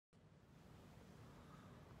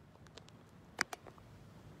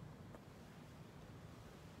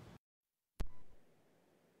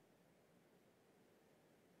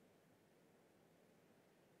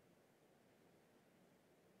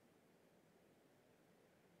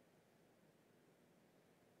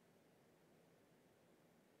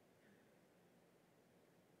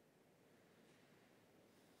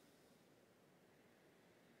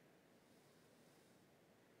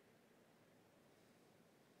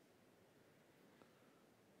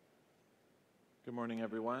Good morning,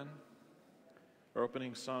 everyone. Our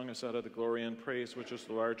opening song is out of the Glory and Praise, which is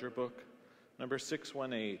the larger book, number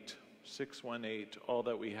 618, 618, All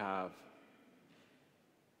That We Have.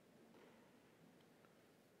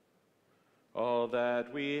 All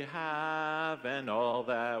that we have and all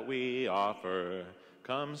that we offer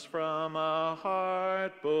comes from a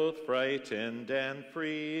heart both frightened and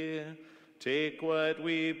free. Take what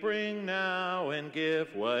we bring now and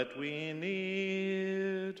give what we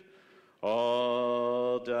need.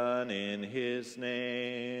 All done in his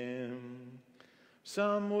name.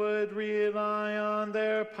 Some would rely on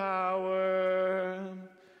their power.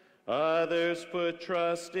 Others put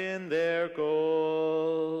trust in their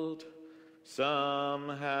gold. Some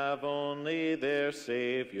have only their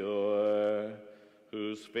Savior,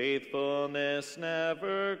 whose faithfulness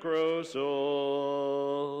never grows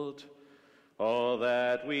old. All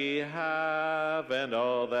that we have and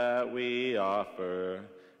all that we offer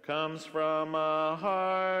comes from a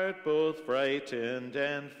heart both frightened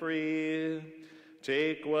and free.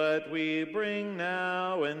 Take what we bring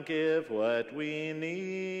now and give what we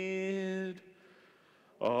need.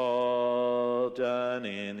 All done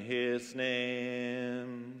in his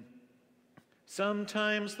name.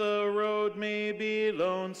 Sometimes the road may be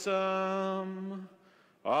lonesome.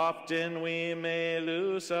 Often we may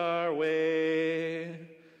lose our way.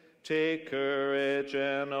 Take courage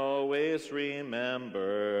and always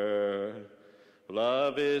remember,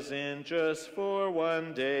 love isn't just for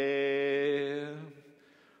one day.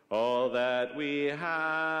 All that we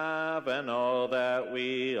have and all that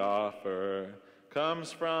we offer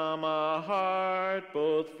comes from a heart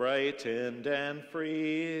both frightened and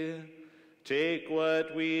free. Take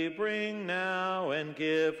what we bring now and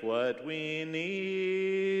give what we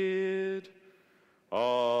need.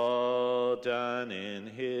 All done in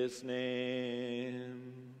his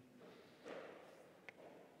name.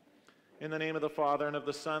 In the name of the Father, and of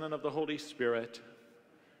the Son, and of the Holy Spirit.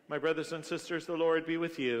 My brothers and sisters, the Lord be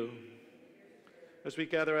with you. As we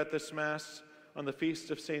gather at this Mass on the feast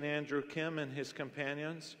of St. Andrew Kim and his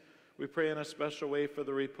companions, we pray in a special way for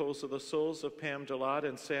the repose of the souls of Pam Delat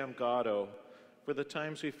and Sam Gatto. For the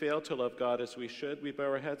times we fail to love God as we should, we bow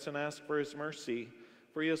our heads and ask for his mercy,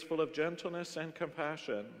 for he is full of gentleness and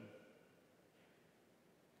compassion.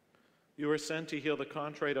 You were sent to heal the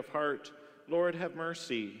contrite of heart. Lord, have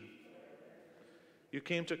mercy. You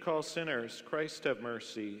came to call sinners. Christ, have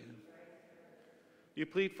mercy. You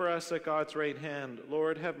plead for us at God's right hand.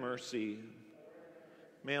 Lord, have mercy.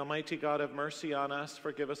 May Almighty God have mercy on us,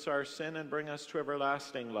 forgive us our sin, and bring us to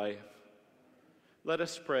everlasting life. Let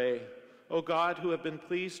us pray. O God, who have been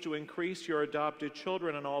pleased to increase your adopted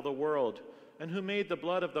children in all the world, and who made the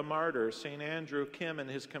blood of the martyrs, St. Andrew Kim and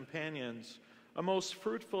his companions, a most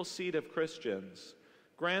fruitful seed of Christians,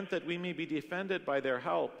 grant that we may be defended by their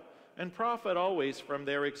help and profit always from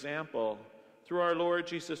their example, through our Lord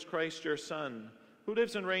Jesus Christ, your Son, who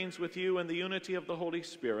lives and reigns with you in the unity of the Holy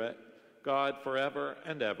Spirit, God forever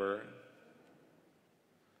and ever.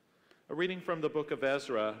 A reading from the book of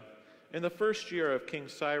Ezra. In the first year of King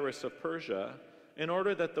Cyrus of Persia, in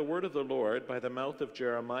order that the word of the Lord by the mouth of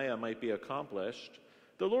Jeremiah might be accomplished,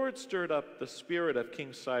 the Lord stirred up the spirit of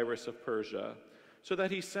King Cyrus of Persia, so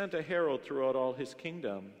that he sent a herald throughout all his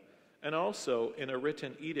kingdom, and also in a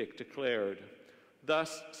written edict declared,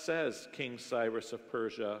 "Thus says King Cyrus of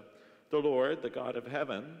Persia, the Lord, the God of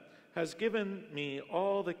heaven, has given me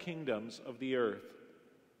all the kingdoms of the earth,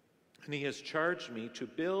 and he has charged me to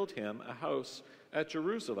build him a house at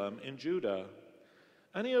Jerusalem in Judah.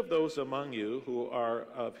 Any of those among you who are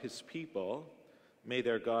of his people, may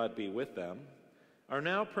their God be with them, are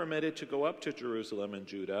now permitted to go up to Jerusalem in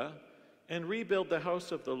Judah and rebuild the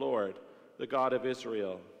house of the Lord, the God of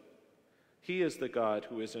Israel. He is the God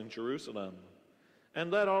who is in Jerusalem.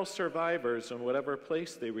 And let all survivors in whatever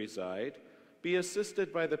place they reside be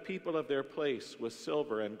assisted by the people of their place with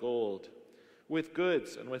silver and gold, with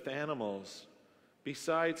goods and with animals,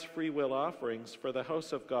 besides free will offerings for the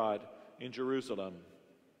house of God in Jerusalem.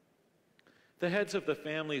 The heads of the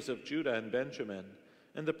families of Judah and Benjamin,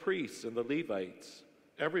 and the priests and the Levites,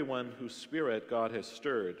 everyone whose spirit God has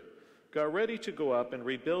stirred, got ready to go up and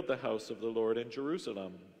rebuild the house of the Lord in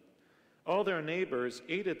Jerusalem. All their neighbors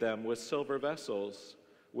aided them with silver vessels,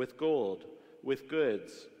 with gold, with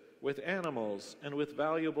goods, with animals, and with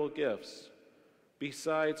valuable gifts,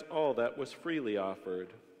 besides all that was freely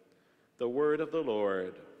offered. The word of the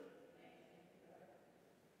Lord.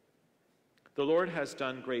 The Lord has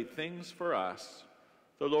done great things for us.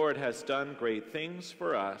 The Lord has done great things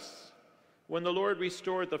for us. When the Lord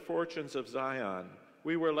restored the fortunes of Zion,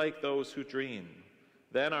 we were like those who dream.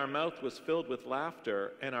 Then our mouth was filled with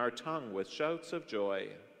laughter and our tongue with shouts of joy.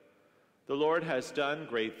 The Lord has done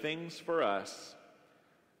great things for us.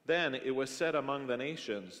 Then it was said among the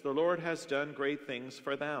nations, the Lord has done great things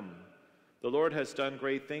for them. The Lord has done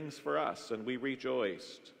great things for us, and we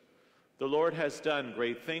rejoiced. The Lord has done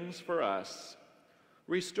great things for us.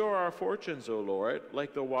 Restore our fortunes, O Lord,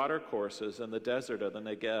 like the watercourses in the desert of the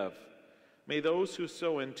Negev. May those who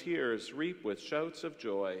sow in tears reap with shouts of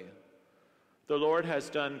joy. The Lord has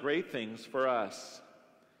done great things for us.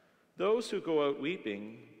 Those who go out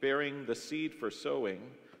weeping, bearing the seed for sowing,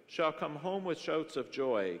 shall come home with shouts of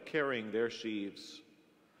joy, carrying their sheaves.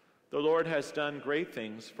 The Lord has done great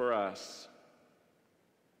things for us.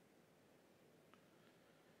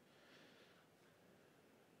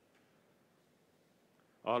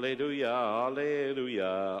 Alleluia,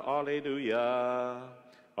 alleluia, alleluia.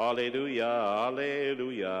 Alleluia,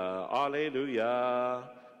 alleluia, alleluia.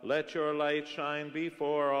 Let your light shine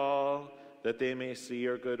before all, that they may see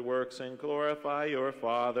your good works and glorify your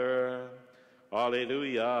Father.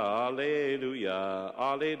 Alleluia, alleluia,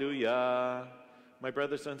 alleluia. My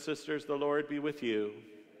brothers and sisters, the Lord be with you.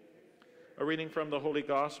 A reading from the Holy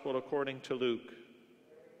Gospel according to Luke.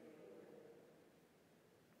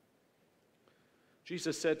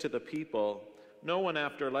 Jesus said to the people, "No one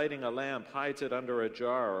after lighting a lamp hides it under a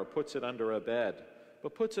jar or puts it under a bed,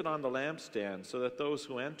 but puts it on the lampstand so that those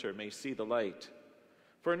who enter may see the light.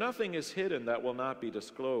 For nothing is hidden that will not be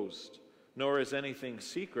disclosed, nor is anything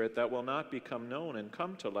secret that will not become known and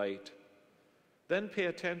come to light. Then pay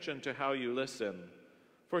attention to how you listen,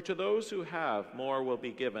 for to those who have, more will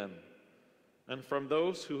be given, and from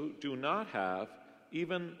those who do not have,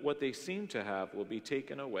 even what they seem to have will be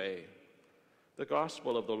taken away." The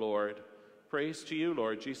Gospel of the Lord. Praise to you,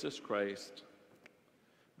 Lord Jesus Christ.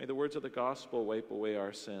 May the words of the Gospel wipe away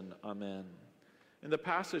our sin. Amen. In the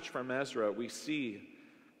passage from Ezra, we see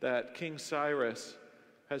that King Cyrus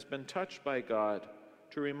has been touched by God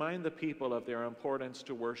to remind the people of their importance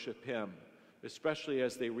to worship him, especially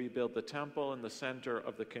as they rebuild the temple in the center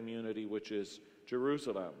of the community, which is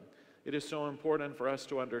Jerusalem. It is so important for us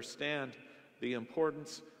to understand the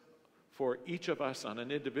importance for each of us on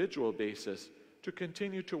an individual basis to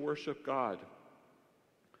continue to worship God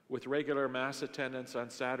with regular Mass attendance on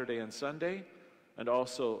Saturday and Sunday, and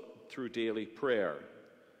also through daily prayer,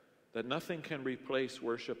 that nothing can replace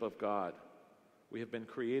worship of God. We have been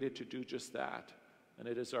created to do just that, and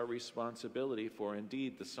it is our responsibility, for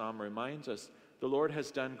indeed, the psalm reminds us, the Lord has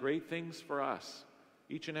done great things for us.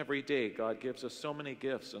 Each and every day, God gives us so many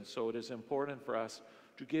gifts, and so it is important for us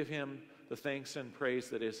to give him the thanks and praise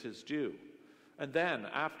that is his due. And then,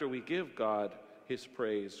 after we give God his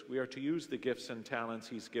praise, we are to use the gifts and talents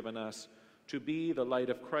he's given us to be the light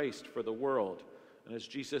of Christ for the world. And as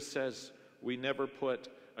Jesus says, we never put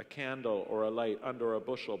a candle or a light under a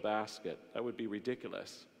bushel basket. That would be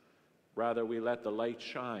ridiculous. Rather, we let the light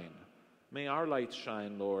shine. May our light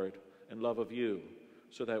shine, Lord, in love of you,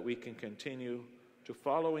 so that we can continue to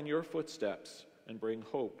follow in your footsteps and bring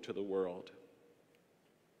hope to the world.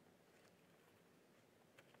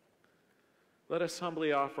 Let us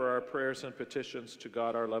humbly offer our prayers and petitions to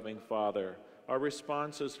God, our loving Father. Our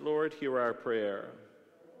response is, Lord, hear our prayer.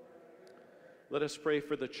 Let us pray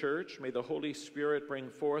for the Church. May the Holy Spirit bring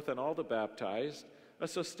forth in all the baptized a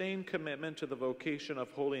sustained commitment to the vocation of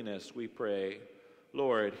holiness, we pray.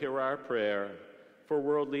 Lord, hear our prayer. For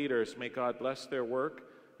world leaders, may God bless their work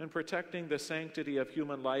in protecting the sanctity of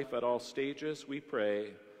human life at all stages, we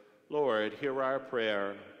pray. Lord, hear our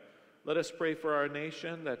prayer. Let us pray for our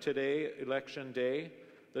nation, that today, election day,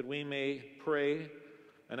 that we may pray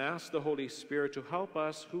and ask the Holy Spirit to help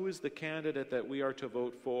us who is the candidate that we are to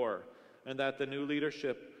vote for, and that the new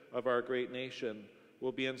leadership of our great nation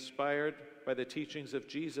will be inspired by the teachings of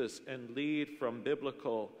Jesus and lead from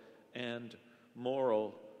biblical and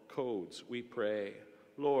moral codes, we pray.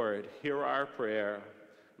 Lord, hear our prayer.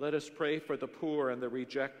 Let us pray for the poor and the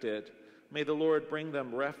rejected. May the Lord bring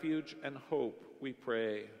them refuge and hope, we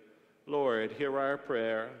pray. Lord, hear our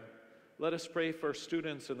prayer. Let us pray for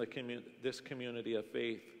students in this community of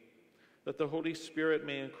faith, that the Holy Spirit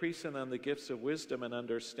may increase in them the gifts of wisdom and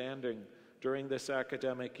understanding during this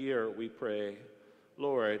academic year, we pray.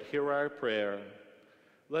 Lord, hear our prayer.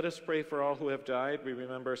 Let us pray for all who have died. We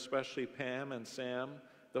remember especially Pam and Sam,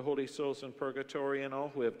 the holy souls in purgatory, and all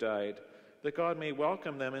who have died, that God may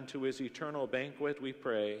welcome them into his eternal banquet, we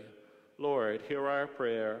pray. Lord, hear our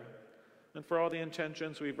prayer. And for all the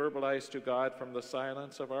intentions we verbalize to God from the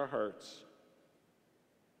silence of our hearts.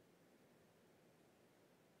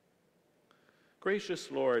 Gracious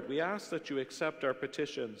Lord, we ask that you accept our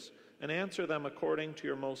petitions and answer them according to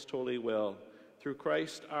your most holy will, through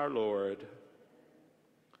Christ our Lord.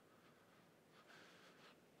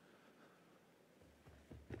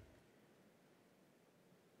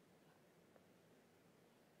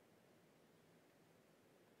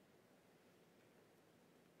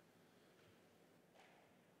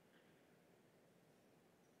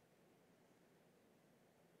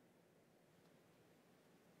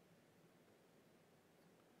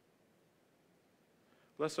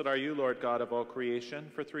 Blessed are you, Lord God of all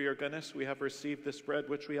creation, for through your goodness we have received this bread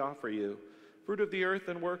which we offer you, fruit of the earth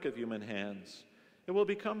and work of human hands. It will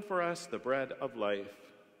become for us the bread of life.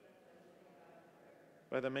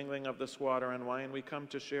 By the mingling of this water and wine, we come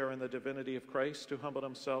to share in the divinity of Christ, who humbled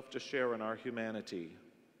himself to share in our humanity.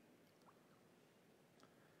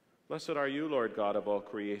 Blessed are you, Lord God of all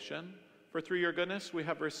creation, for through your goodness we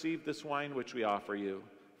have received this wine which we offer you,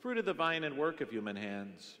 fruit of the vine and work of human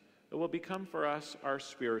hands. It will become for us our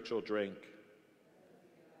spiritual drink.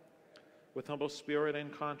 With humble spirit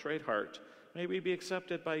and contrite heart, may we be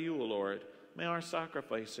accepted by you, O Lord. May our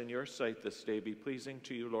sacrifice in your sight this day be pleasing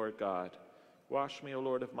to you, Lord God. Wash me, O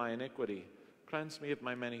Lord, of my iniquity. Cleanse me of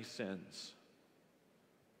my many sins.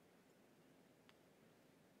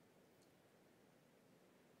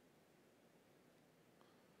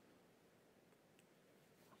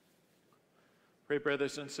 Pray,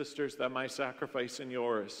 brothers and sisters, that my sacrifice and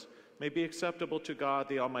yours may be acceptable to God,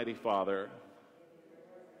 the Almighty Father.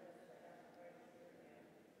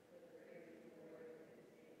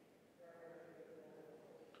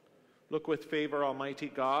 Look with favor, Almighty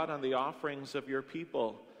God, on the offerings of your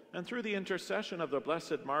people, and through the intercession of the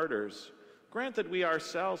blessed martyrs, grant that we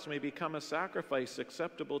ourselves may become a sacrifice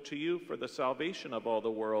acceptable to you for the salvation of all the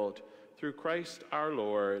world, through Christ our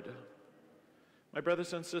Lord. My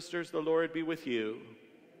brothers and sisters, the Lord be with you.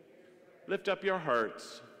 Lift up your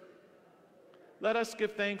hearts. Let us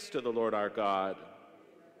give thanks to the Lord our God.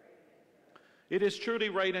 It is truly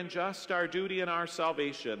right and just, our duty and our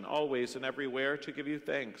salvation, always and everywhere to give you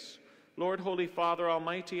thanks, Lord, Holy Father,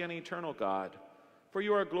 Almighty and eternal God. For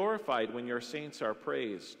you are glorified when your saints are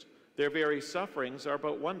praised. Their very sufferings are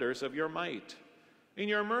but wonders of your might. In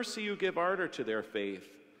your mercy you give ardor to their faith.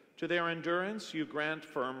 To their endurance you grant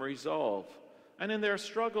firm resolve. And in their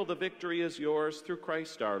struggle the victory is yours through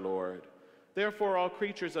Christ our Lord. Therefore all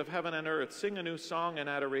creatures of heaven and earth sing a new song in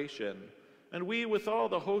adoration, and we with all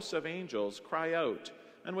the hosts of angels cry out,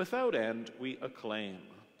 and without end we acclaim.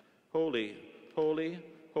 Holy, holy,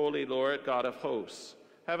 holy Lord God of hosts,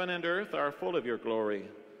 heaven and earth are full of your glory.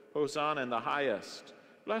 Hosanna in the highest.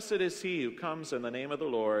 Blessed is he who comes in the name of the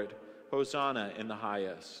Lord. Hosanna in the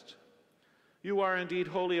highest. You are indeed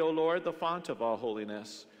holy, O Lord, the font of all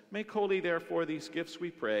holiness. Make holy, therefore, these gifts,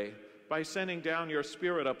 we pray, by sending down your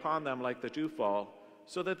Spirit upon them like the dewfall,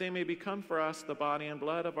 so that they may become for us the body and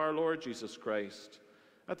blood of our Lord Jesus Christ.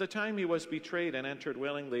 At the time he was betrayed and entered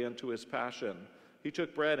willingly into his passion, he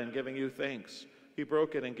took bread and giving you thanks, he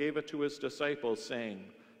broke it and gave it to his disciples,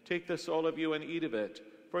 saying, "Take this, all of you, and eat of it,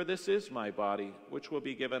 for this is my body, which will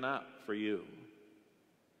be given up for you."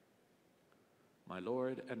 My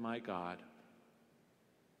Lord and my God,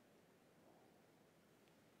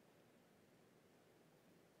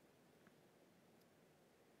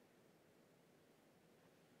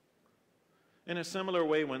 in a similar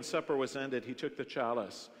way, when supper was ended, he took the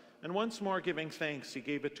chalice, and once more giving thanks, he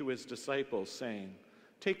gave it to his disciples, saying,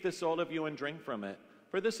 "Take this, all of you, and drink from it,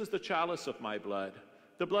 for this is the chalice of my blood,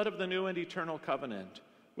 the blood of the new and eternal covenant,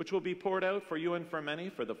 which will be poured out for you and for many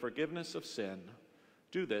for the forgiveness of sin.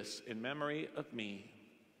 Do this in memory of me."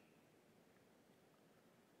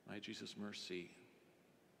 My Jesus, mercy.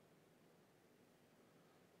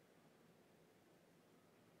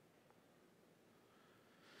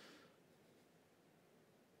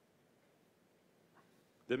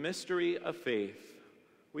 The mystery of faith.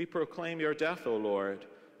 We proclaim your death, O Lord,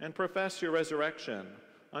 and profess your resurrection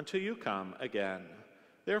until you come again.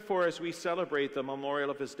 Therefore, as we celebrate the memorial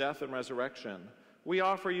of his death and resurrection, we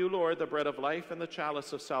offer you, Lord, the bread of life and the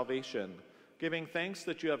chalice of salvation, giving thanks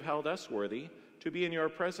that you have held us worthy to be in your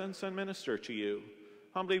presence and minister to you.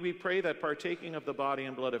 Humbly we pray that, partaking of the body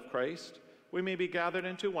and blood of Christ, we may be gathered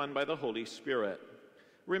into one by the Holy Spirit.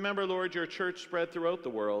 Remember, Lord, your church spread throughout the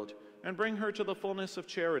world, and bring her to the fullness of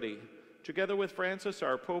charity, together with Francis,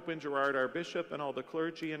 our Pope, and Gerard, our Bishop, and all the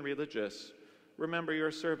clergy and religious. Remember your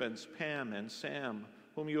servants, Pam and Sam,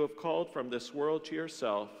 whom you have called from this world to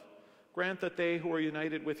yourself. Grant that they who are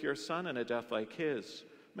united with your Son in a death like his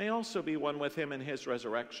may also be one with him in his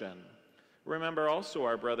resurrection. Remember also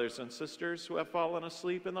our brothers and sisters who have fallen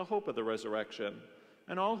asleep in the hope of the resurrection,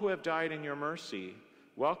 and all who have died in your mercy.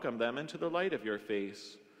 Welcome them into the light of your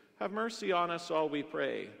face. Have mercy on us all, we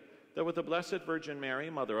pray, that with the Blessed Virgin Mary,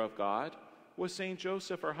 Mother of God, with Saint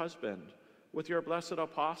Joseph, her husband, with your blessed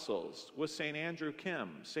apostles, with Saint Andrew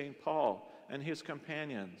Kim, Saint Paul and his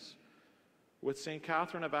companions, with Saint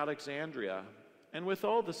Catherine of Alexandria, and with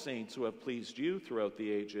all the saints who have pleased you throughout the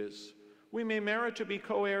ages, we may merit to be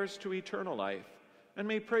co-heirs to eternal life, and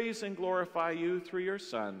may praise and glorify you through your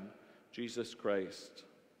Son, Jesus Christ.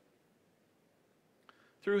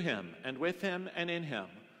 Through him, and with him, and in him,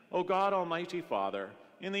 O God, Almighty Father,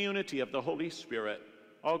 in the unity of the Holy Spirit.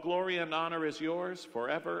 All glory and honor is yours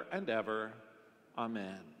forever and ever.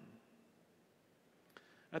 Amen.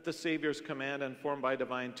 At the Savior's command and formed by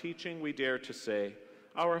divine teaching, we dare to say,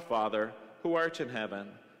 Our Father, who art in heaven,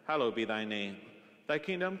 hallowed be thy name. Thy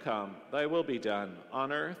kingdom come, thy will be done,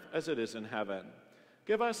 on earth as it is in heaven.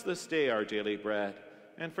 Give us this day our daily bread,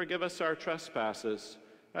 and forgive us our trespasses,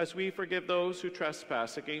 as we forgive those who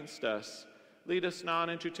trespass against us. Lead us not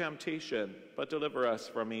into temptation, but deliver us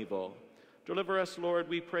from evil. Deliver us, Lord,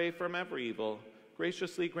 we pray, from every evil.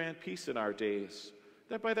 Graciously grant peace in our days,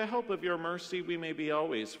 that by the help of your mercy we may be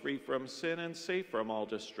always free from sin and safe from all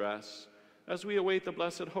distress, as we await the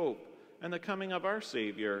blessed hope and the coming of our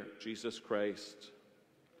Savior, Jesus Christ.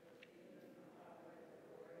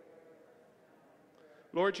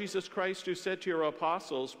 Lord Jesus Christ, who said to your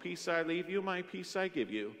apostles, Peace I leave you, my peace I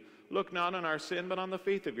give you, look not on our sin, but on the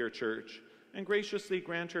faith of your church, and graciously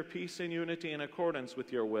grant her peace and unity in accordance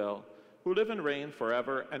with your will, who live and reign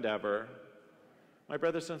forever and ever. My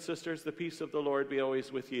brothers and sisters, the peace of the Lord be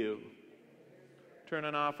always with you. Turn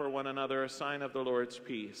and offer one another a sign of the Lord's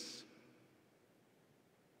peace.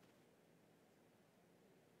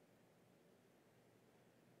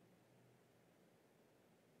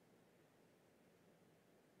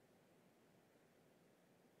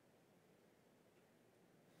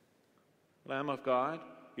 Lamb of God,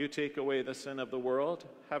 you take away the sin of the world,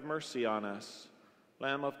 have mercy on us.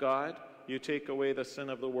 Lamb of God, you take away the sin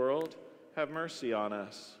of the world, have mercy on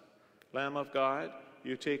us. Lamb of God,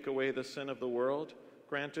 you take away the sin of the world,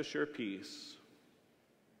 grant us your peace.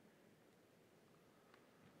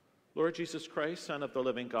 Lord Jesus Christ, Son of the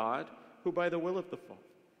living God, who by the will of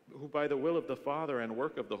the Father and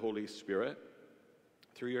work of the Holy Spirit,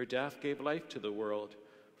 through your death gave life to the world,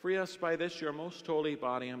 free us by this your most holy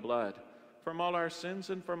body and blood, from all our sins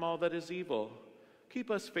and from all that is evil. Keep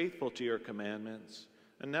us faithful to your commandments,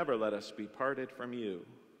 and never let us be parted from you.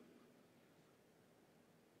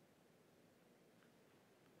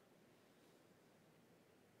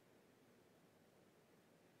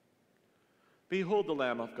 Behold the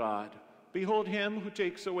Lamb of God. Behold him who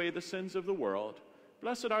takes away the sins of the world.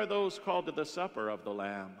 Blessed are those called to the supper of the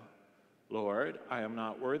Lamb. Lord, I am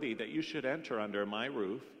not worthy that you should enter under my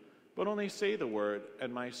roof, but only say the word,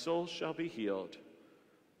 and my soul shall be healed.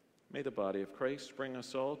 May the body of Christ bring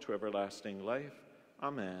us all to everlasting life.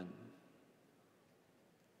 Amen.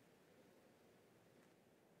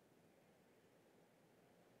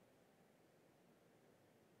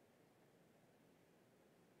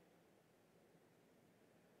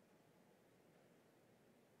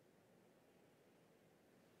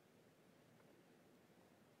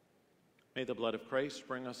 May the blood of Christ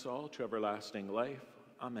bring us all to everlasting life.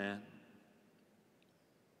 Amen.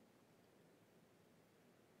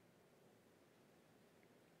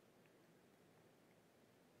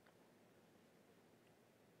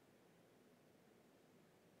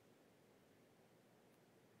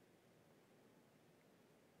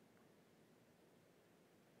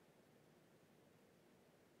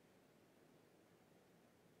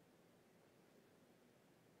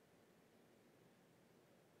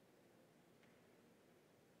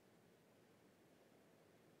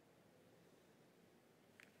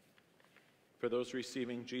 For those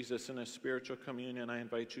receiving Jesus in a spiritual communion, I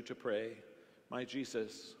invite you to pray, My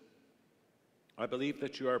Jesus, I believe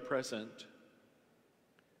that you are present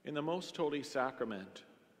in the most holy sacrament.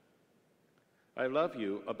 I love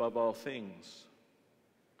you above all things,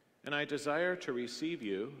 and I desire to receive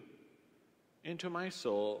you into my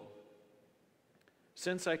soul.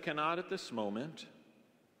 Since I cannot at this moment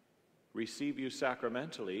receive you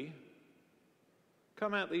sacramentally,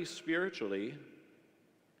 come at least spiritually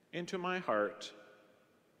into my heart.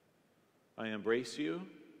 I embrace you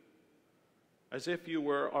as if you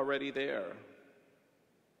were already there,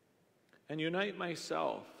 and unite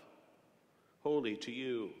myself wholly to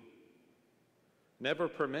you. Never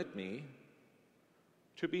permit me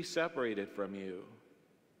to be separated from you.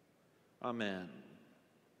 Amen.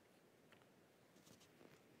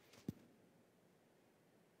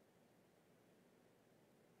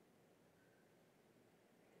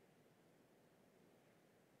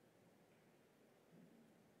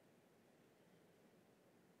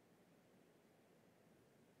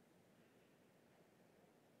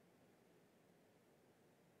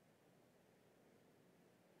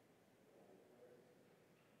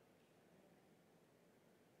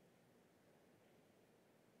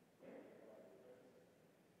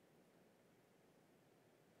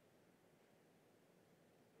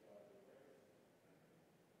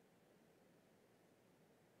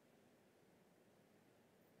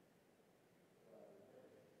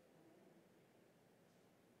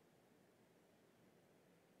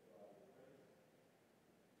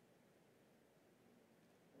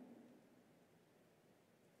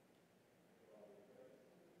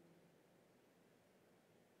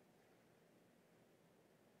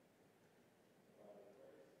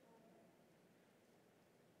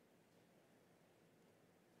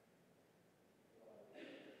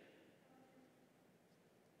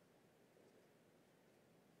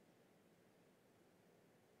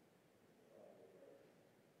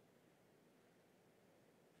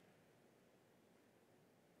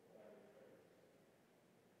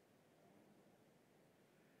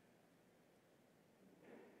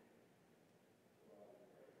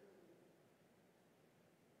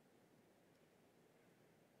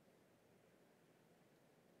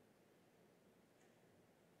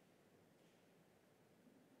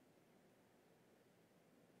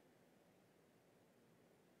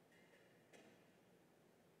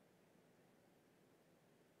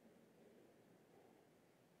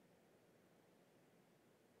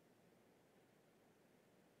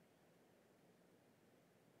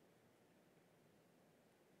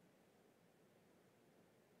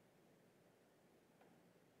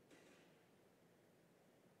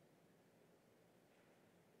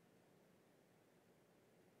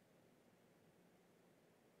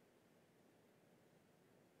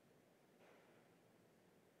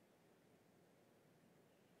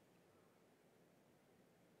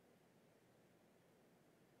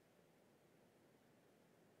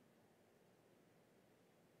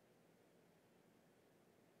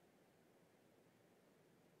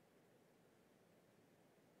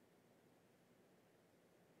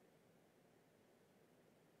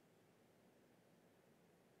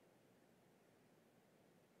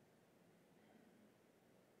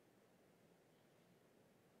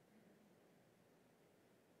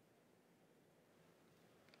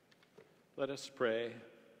 Let us pray.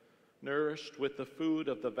 Nourished with the food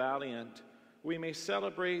of the valiant, we may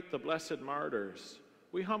celebrate the blessed martyrs.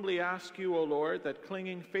 We humbly ask you, O Lord, that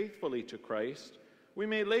clinging faithfully to Christ, we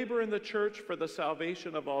may labor in the church for the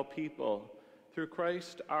salvation of all people, through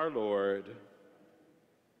Christ our Lord.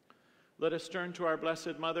 Let us turn to our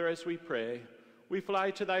Blessed Mother as we pray. We fly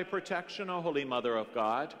to thy protection, O Holy Mother of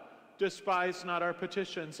God. Despise not our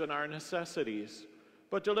petitions and our necessities,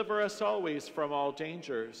 but deliver us always from all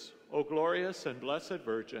dangers, O glorious and blessed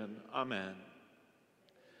Virgin. Amen.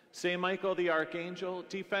 Saint Michael the Archangel,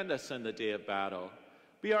 defend us in the day of battle.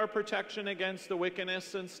 Be our protection against the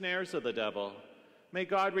wickedness and snares of the devil. May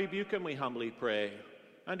God rebuke him, we humbly pray.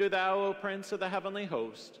 And do thou, O Prince of the heavenly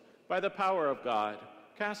host, by the power of God,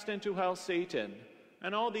 cast into hell Satan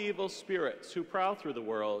and all the evil spirits who prowl through the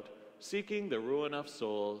world, seeking the ruin of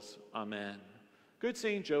souls. Amen. Good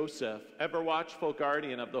Saint Joseph, ever watchful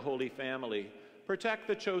guardian of the Holy Family, protect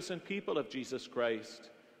the chosen people of Jesus Christ.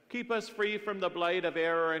 Keep us free from the blight of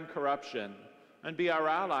error and corruption, and be our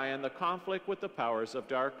ally in the conflict with the powers of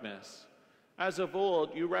darkness. As of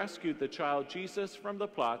old, you rescued the child Jesus from the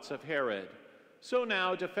plots of Herod. So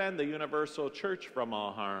now defend the universal church from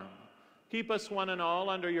all harm. Keep us one and all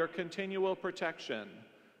under your continual protection,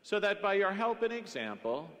 so that by your help and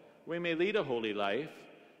example, we may lead a holy life,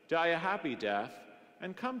 die a happy death,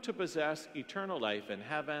 and come to possess eternal life in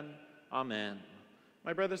heaven. Amen.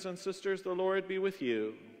 My brothers and sisters, the Lord be with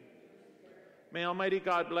you. May Almighty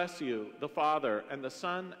God bless you, the Father, and the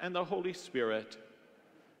Son, and the Holy Spirit.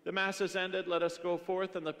 The Mass is ended. Let us go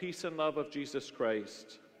forth in the peace and love of Jesus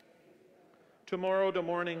Christ. Tomorrow, the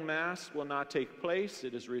morning Mass will not take place.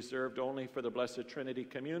 It is reserved only for the Blessed Trinity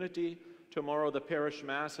community. Tomorrow, the parish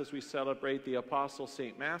Mass, as we celebrate the Apostle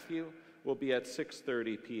St. Matthew, will be at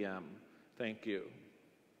 6:30 p.m. Thank you.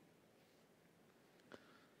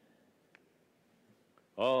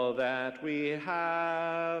 All that we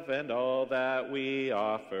have and all that we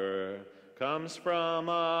offer comes from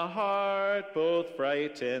a heart both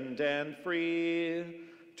frightened and free.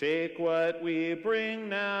 Take what we bring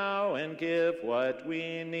now and give what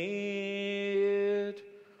we need.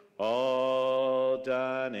 All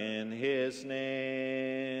done in his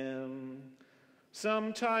name.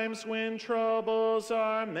 Sometimes when troubles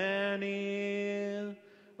are many,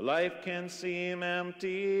 life can seem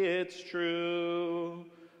empty, it's true.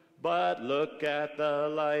 But look at the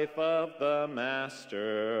life of the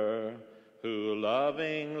Master, who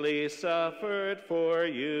lovingly suffered for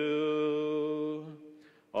you.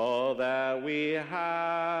 All that we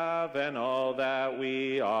have and all that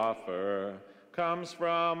we offer comes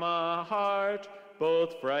from a heart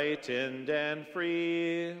both frightened and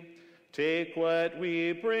free. Take what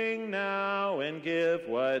we bring now and give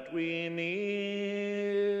what we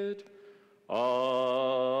need.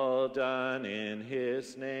 All done in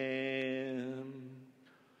his name.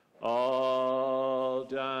 All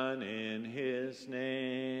done in his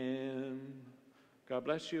name. God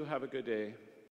bless you. Have a good day.